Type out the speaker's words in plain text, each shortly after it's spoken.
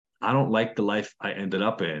I don't like the life I ended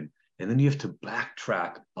up in. And then you have to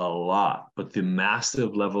backtrack a lot. But the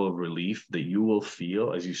massive level of relief that you will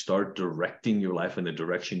feel as you start directing your life in the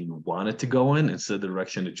direction you want it to go in instead of the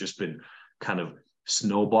direction it's just been kind of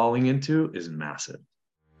snowballing into is massive.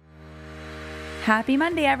 Happy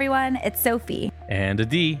Monday, everyone. It's Sophie. And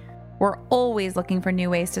Adi. We're always looking for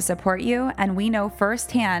new ways to support you, and we know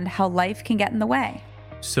firsthand how life can get in the way.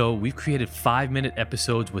 So we've created 5-minute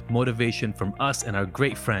episodes with motivation from us and our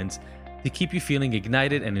great friends to keep you feeling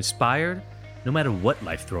ignited and inspired no matter what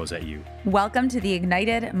life throws at you. Welcome to the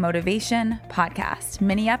Ignited Motivation Podcast.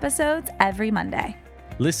 Mini episodes every Monday.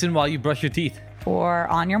 Listen while you brush your teeth. Or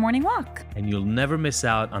on your morning walk. And you'll never miss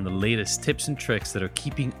out on the latest tips and tricks that are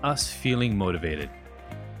keeping us feeling motivated.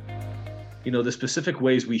 You know, the specific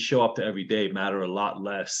ways we show up to every day matter a lot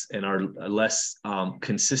less and are less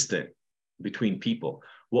consistent between people.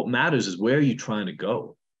 What matters is where are you trying to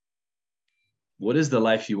go? What is the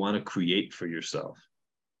life you want to create for yourself?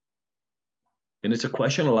 And it's a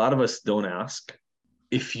question a lot of us don't ask.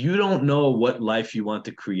 If you don't know what life you want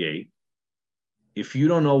to create, if you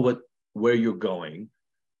don't know where you're going,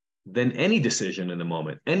 then any decision in the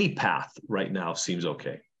moment, any path right now seems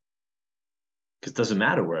okay. Because it doesn't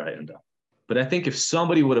matter where I end up. But I think if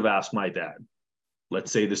somebody would have asked my dad,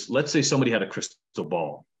 let's say somebody had a crystal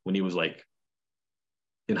ball when he was like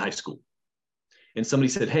in high school. And somebody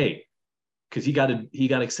said, hey, because he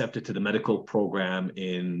got accepted to the medical program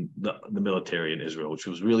in the military in Israel, which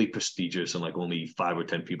was really prestigious, and like only 5 or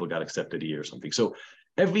 10 people got accepted a year or something. So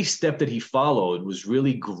every step that he followed was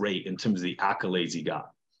really great in terms of the accolades he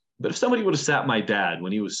got. But if somebody would have sat my dad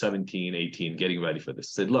when he was 17, 18, getting ready for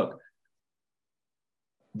this, said, look,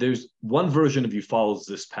 there's one version of you follows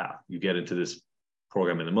this path. You get into this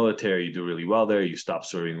program in the military, you do really well there, you stop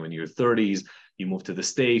serving when you're 30s, you move to the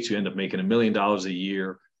States, you end up making $1 million a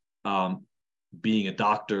year, being a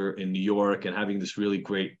doctor in New York and having this really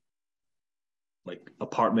great like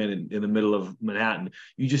apartment in the middle of Manhattan.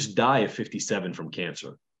 You just die at 57 from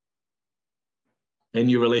cancer. And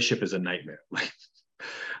your relationship is a nightmare.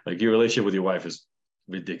 Like your relationship with your wife is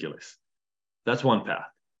ridiculous. That's one path.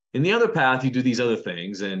 In the other path, you do these other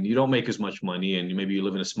things and you don't make as much money, and maybe you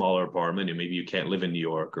live in a smaller apartment, and maybe you can't live in New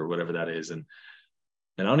York or whatever that is. And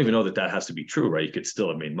I don't even know that has to be true, right? You could still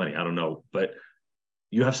have made money. I don't know. But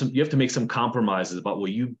you have to make some compromises about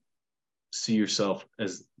what you see yourself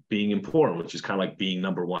as being important, which is kind of like being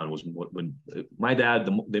number one. Was when my dad,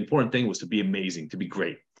 the important thing was to be amazing, to be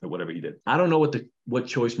great at whatever he did. I don't know what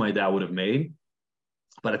choice my dad would have made,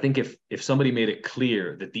 but I think if somebody made it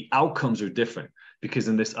clear that the outcomes are different, because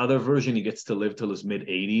in this other version, he gets to live till his mid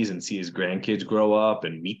 80s and see his grandkids grow up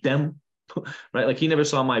and meet them, right? Like he never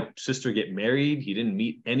saw my sister get married. He didn't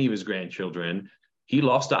meet any of his grandchildren. He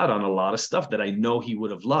lost out on a lot of stuff that I know he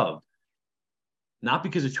would have loved. Not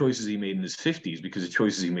because of choices he made in his 50s, because of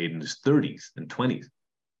choices he made in his 30s and 20s.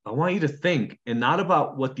 I want you to think, and not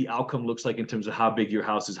about what the outcome looks like in terms of how big your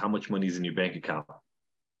house is, how much money is in your bank account.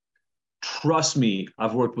 Trust me,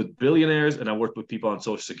 I've worked with billionaires and I've worked with people on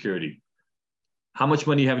Social Security. How much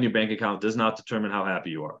money you have in your bank account does not determine how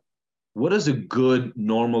happy you are. What does a good,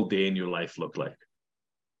 normal day in your life look like?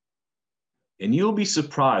 And you'll be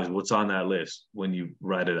surprised what's on that list when you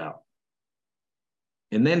write it out.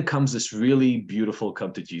 And then comes this really beautiful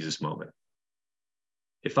come to Jesus moment.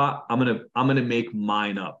 If I'm gonna make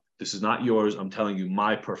mine up. This is not yours. I'm telling you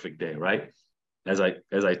my perfect day, right? As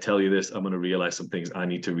I tell you this, I'm gonna realize some things I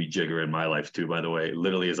need to rejigger in my life too, by the way,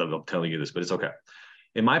 literally as I'm telling you this, but it's okay.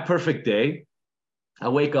 In my perfect day, I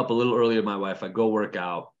wake up a little earlier than my wife. I go work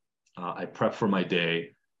out. I prep for my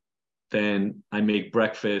day. Then I make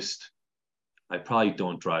breakfast. I probably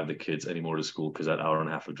don't drive the kids anymore to school because that hour and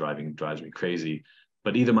a half of driving drives me crazy.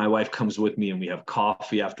 But either my wife comes with me and we have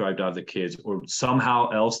coffee after I drive the kids, or somehow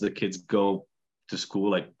else the kids go to school,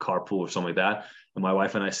 like carpool or something like that. And my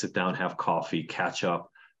wife and I sit down, have coffee, catch up,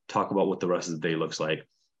 talk about what the rest of the day looks like.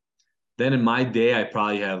 Then in my day, I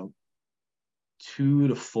probably have 2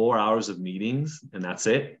 to 4 hours of meetings, and that's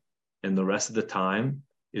it. And the rest of the time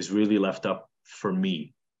is really left up for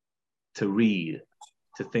me to read,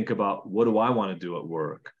 to think about what do I want to do at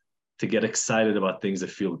work, to get excited about things that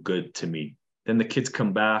feel good to me. Then the kids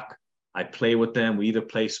come back, I play with them. We either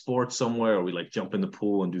play sports somewhere or we like jump in the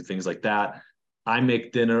pool and do things like that. I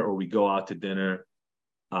make dinner or we go out to dinner.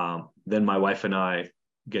 Then my wife and I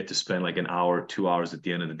get to spend like an hour, 2 hours at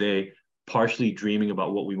the end of the day, partially dreaming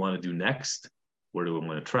about what we want to do next. Where do we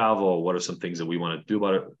want to travel? What are some things that we want to do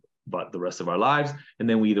about the rest of our lives? And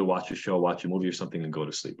then we either watch a show, watch a movie or something and go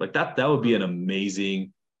to sleep. Like that would be an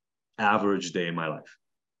amazing average day in my life.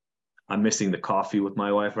 I'm missing the coffee with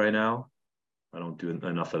my wife right now. I don't do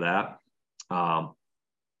enough of that.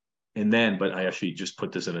 And then, but I actually just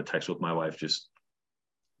put this in a text with my wife just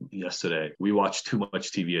yesterday. We watched too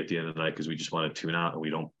much TV at the end of the night because we just want to tune out,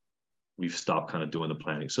 and we've stopped kind of doing the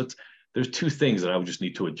planning. So there's two things that I would just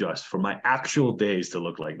need to adjust for my actual days to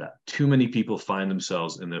look like that. Too many people find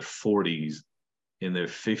themselves in their 40s, in their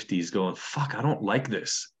 50s going, fuck, I don't like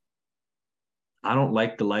this. I don't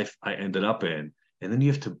like the life I ended up in. And then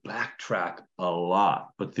you have to backtrack a lot.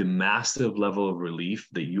 But the massive level of relief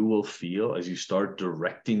that you will feel as you start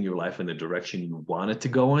directing your life in the direction you want it to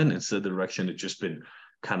go in, instead of the direction it's just been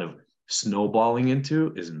kind of snowballing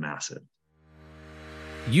into, is massive.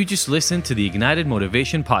 You just listened to the Ignited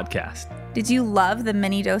Motivation Podcast. Did you love the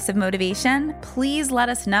mini dose of motivation? Please let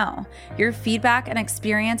us know. Your feedback and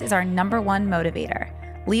experience is our number one motivator.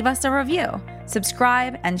 Leave us a review,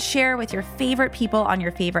 subscribe, and share with your favorite people on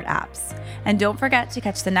your favorite apps. And don't forget to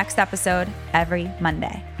catch the next episode every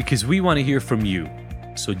Monday. Because we want to hear from you.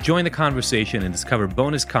 So join the conversation and discover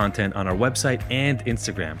bonus content on our website and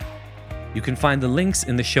Instagram. You can find the links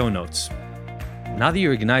in the show notes. Now that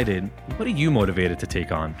you're ignited, what are you motivated to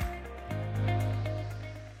take on?